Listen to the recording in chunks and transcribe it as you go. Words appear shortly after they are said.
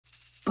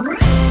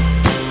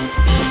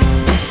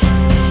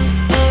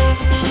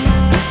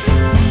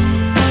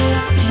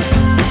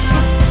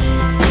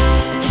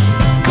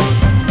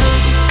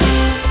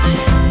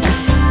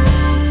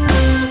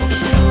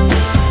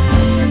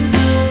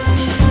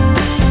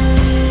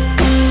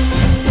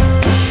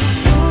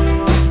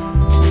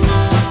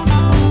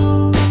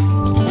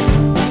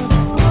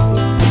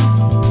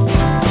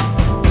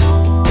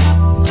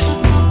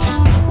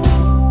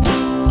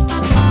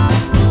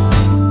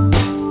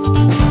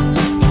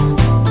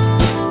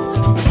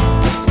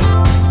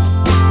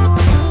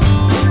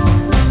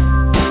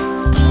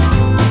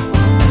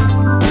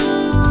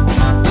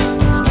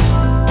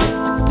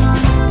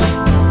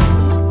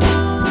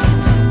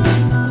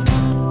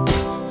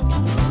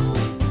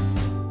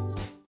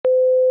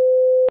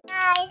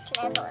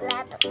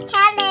Lato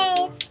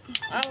challenge.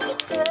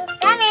 Andito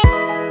kami.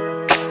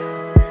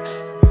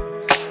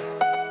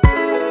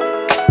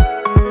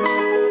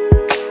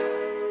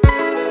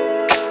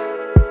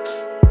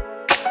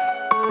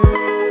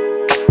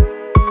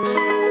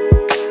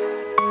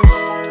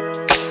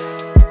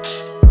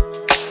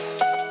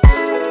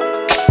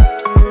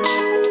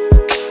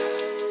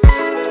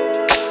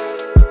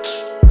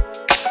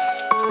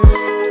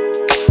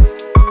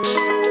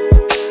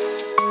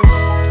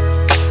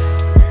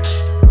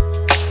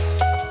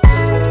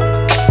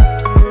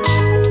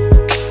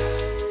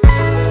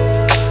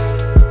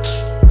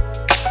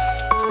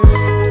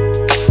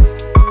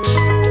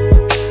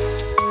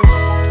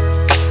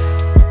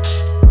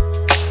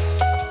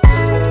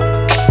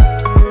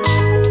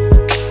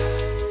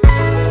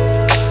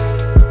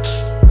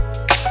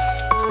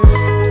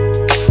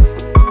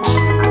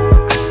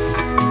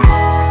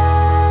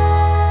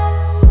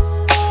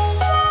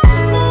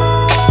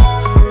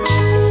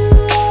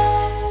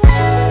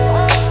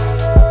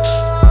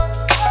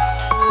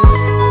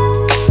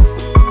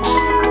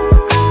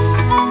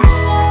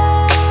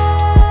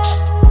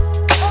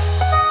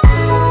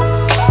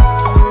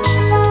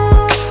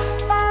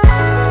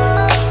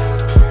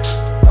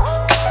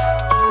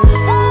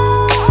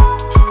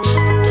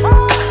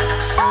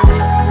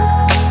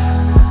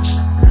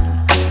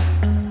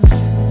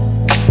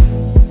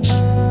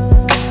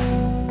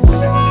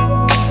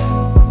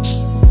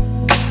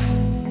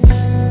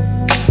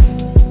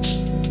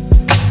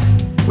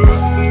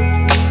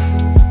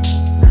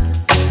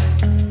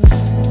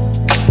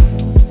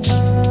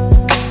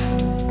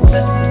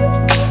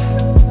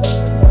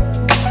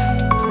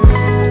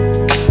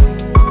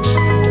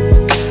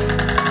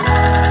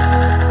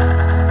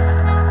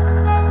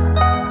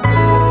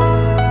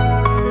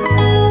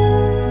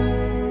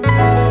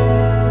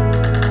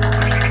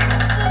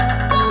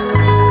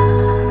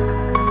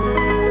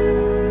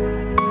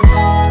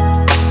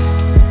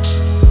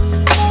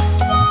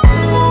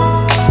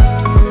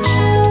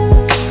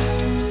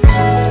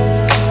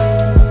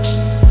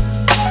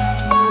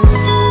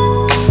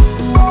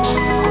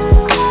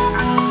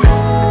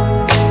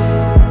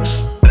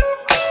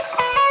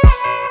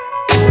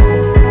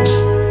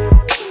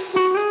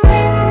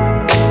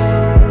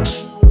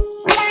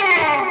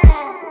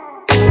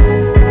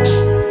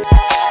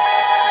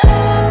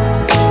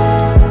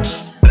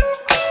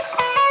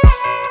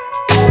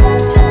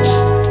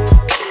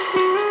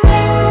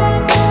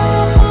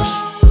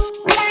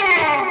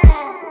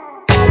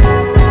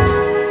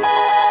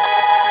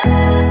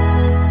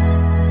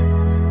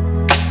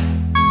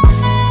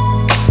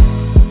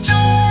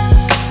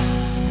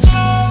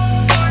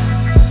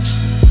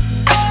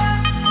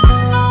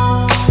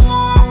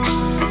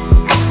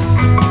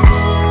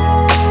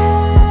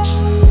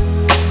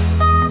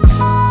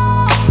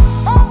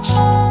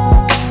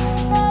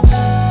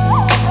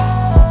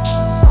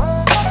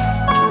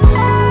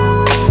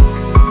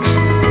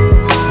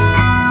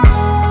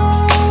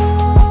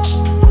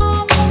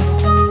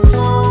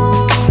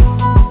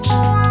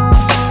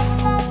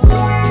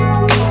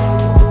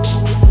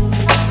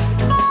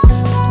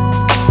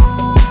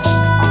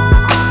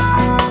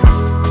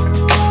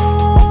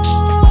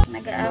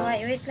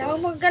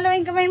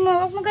 Galawin kamay mo.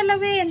 Huwag mo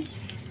galawin.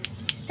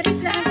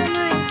 Straight lang ang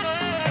kamay.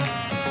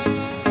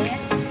 Ayan.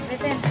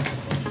 Bitin.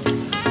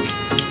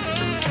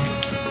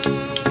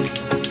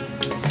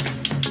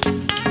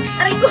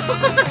 Aray ko.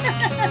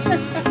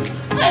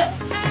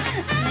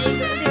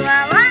 Naigo si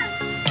mama.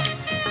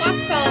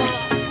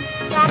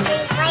 Kasi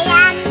pa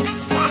yan.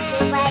 Kasi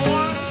pa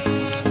yan.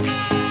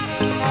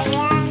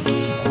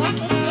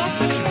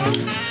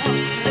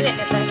 Ulit,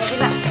 ito.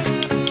 Kabila.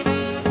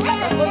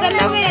 Huwag mo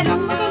galawin.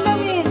 Huwag mo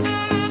galawin.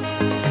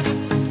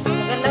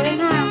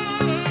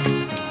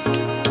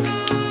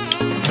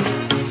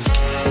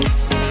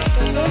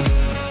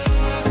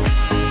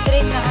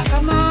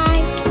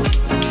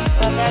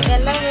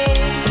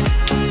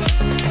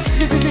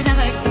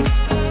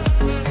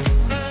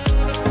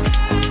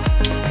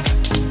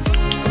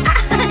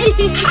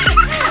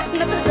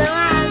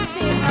 Natatamaan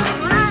si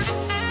mama.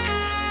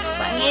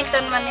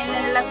 Pangiton man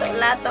yung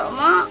lato-lato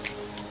mo.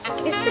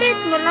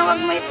 Straight mo lang,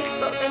 wag mo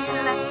itiko. Ganyan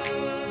lang.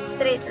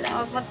 Straight lang,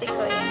 wag mo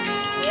tiko yan.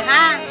 Yan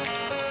ha.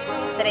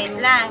 Straight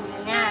lang.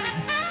 Ganyan.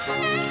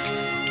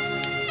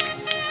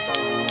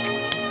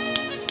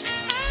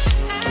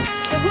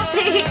 Wag mo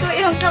tiko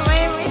yung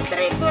kamay mo.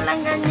 Straight mo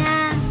lang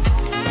ganyan.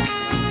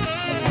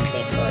 Wag mo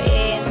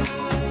tikoin.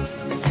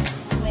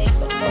 May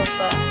ikuto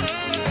pa.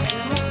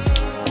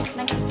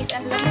 Nagkikis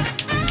ang lamok.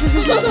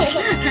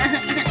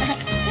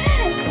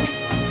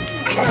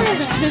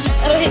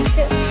 Aray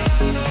ko.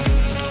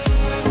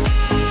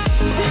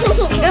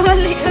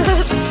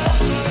 Kamalikot.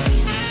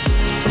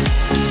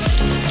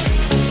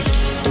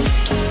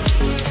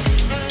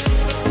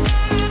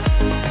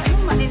 Ano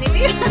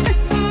maninibig?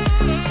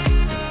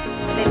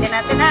 Ulitin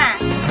natin ha.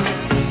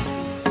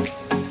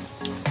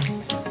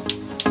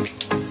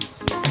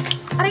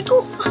 Aray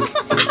ko.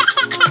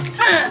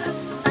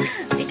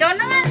 Ikaw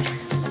naman.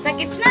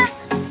 Masakit na.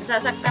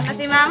 Sasaktan na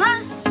si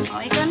mama.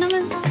 O, ikaw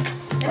naman.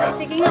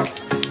 Sige nga.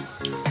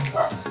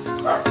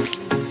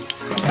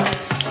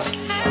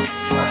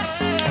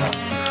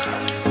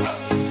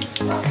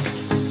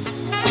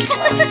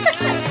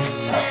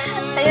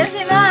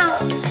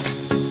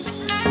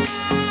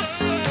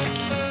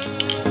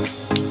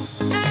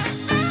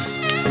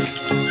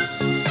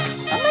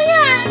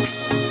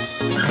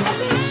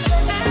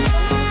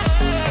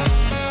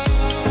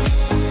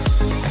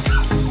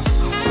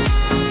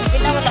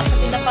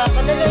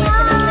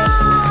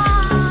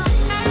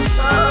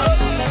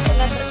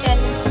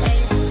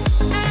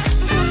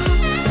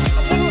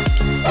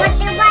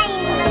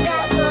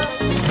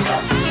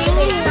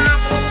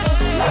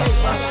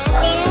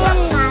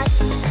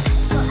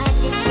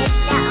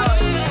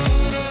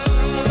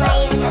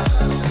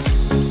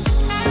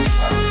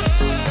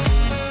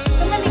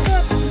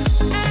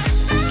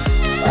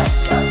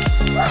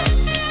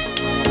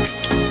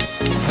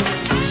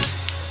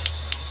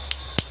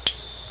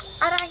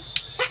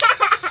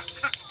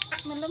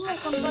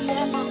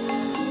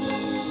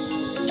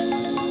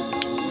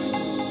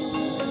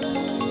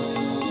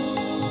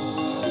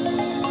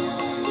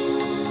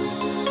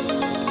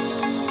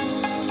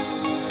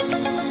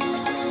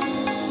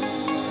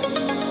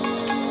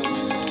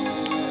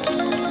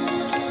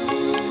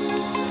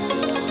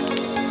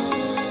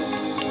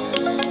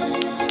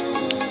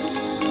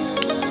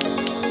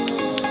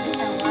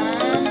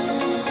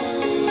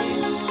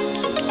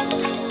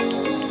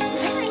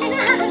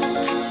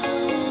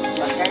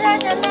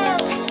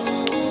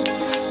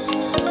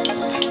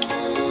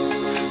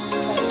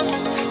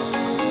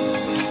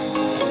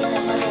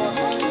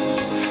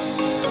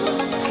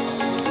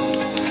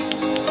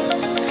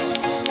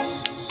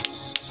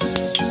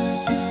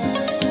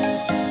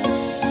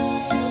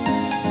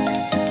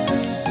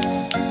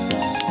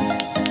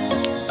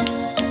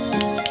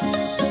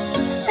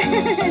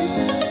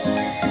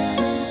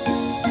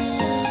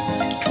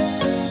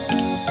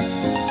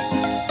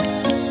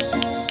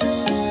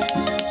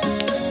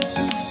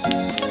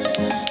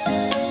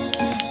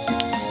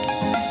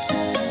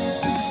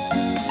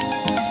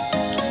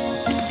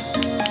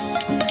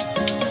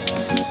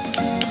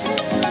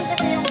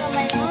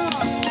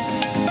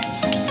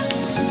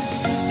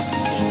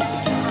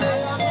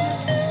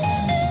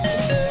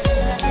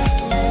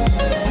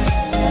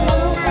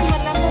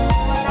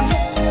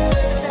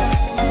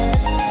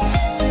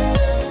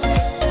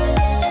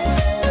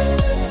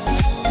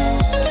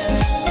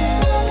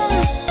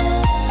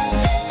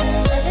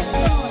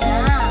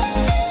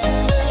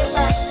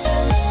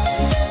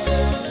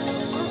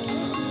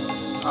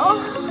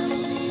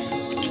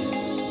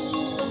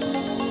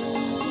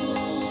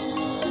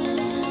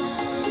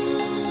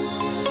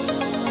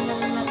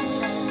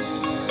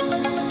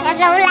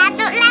 Hello,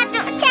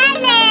 Lato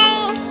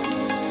challenge.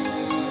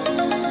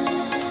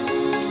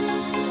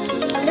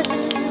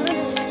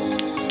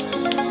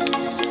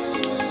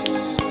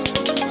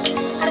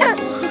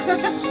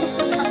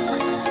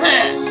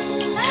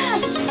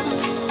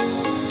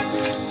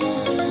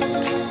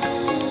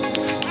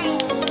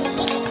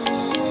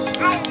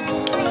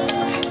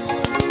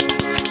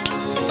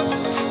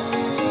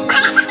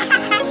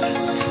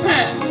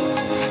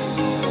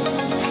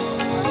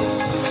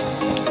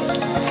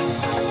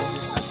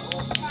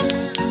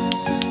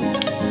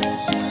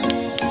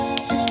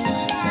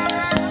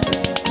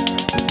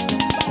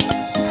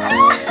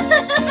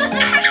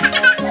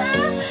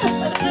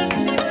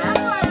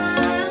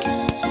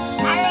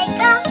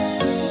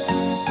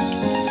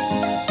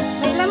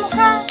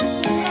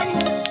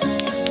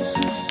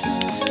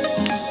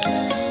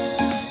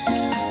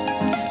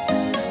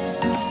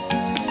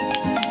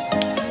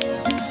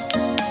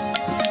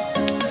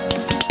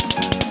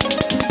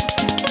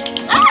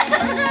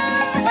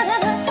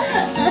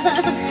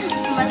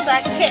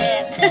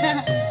 Masakit.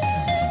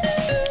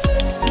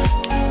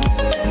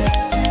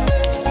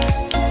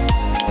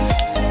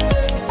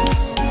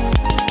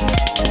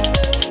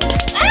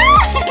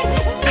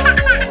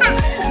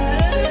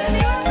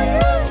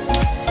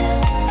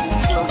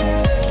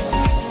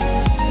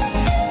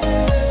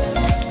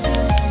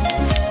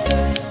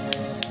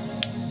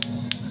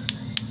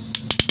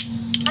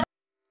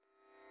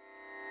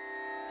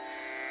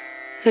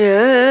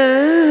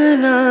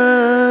 Rana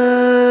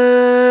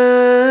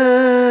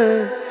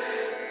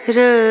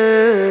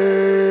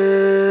Rana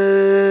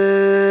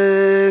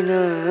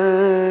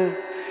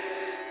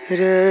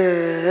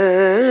Ranu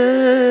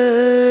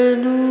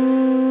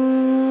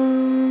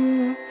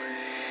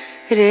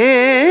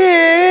Rena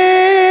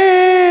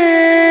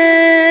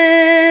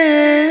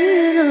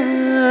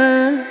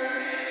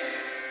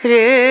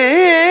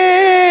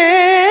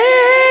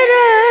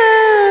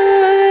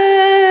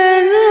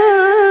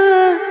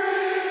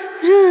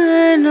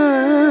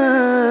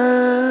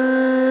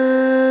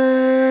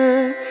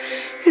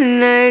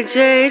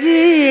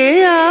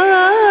नजरिया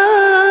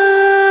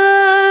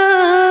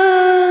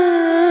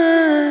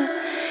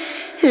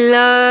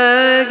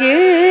लागे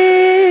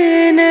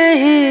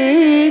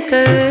नहीं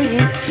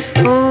कहीं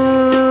ओ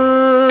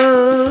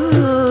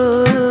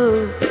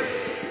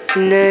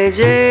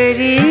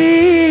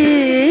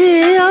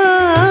नजरिया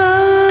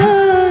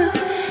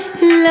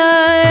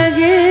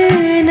लागे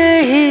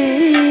नहीं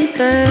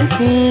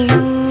कहीं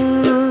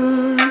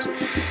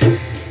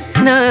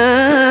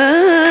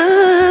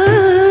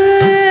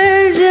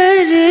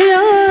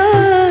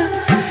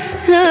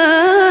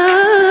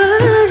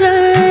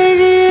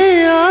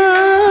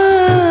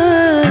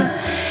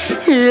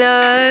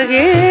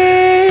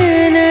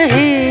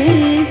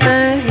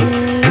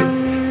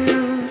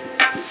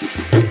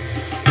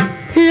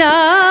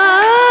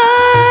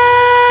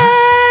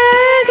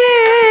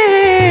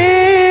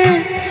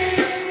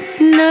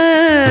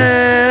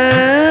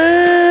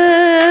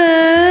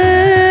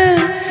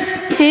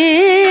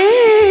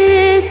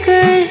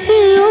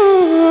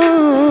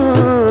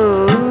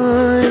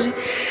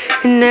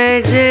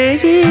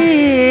नजरिया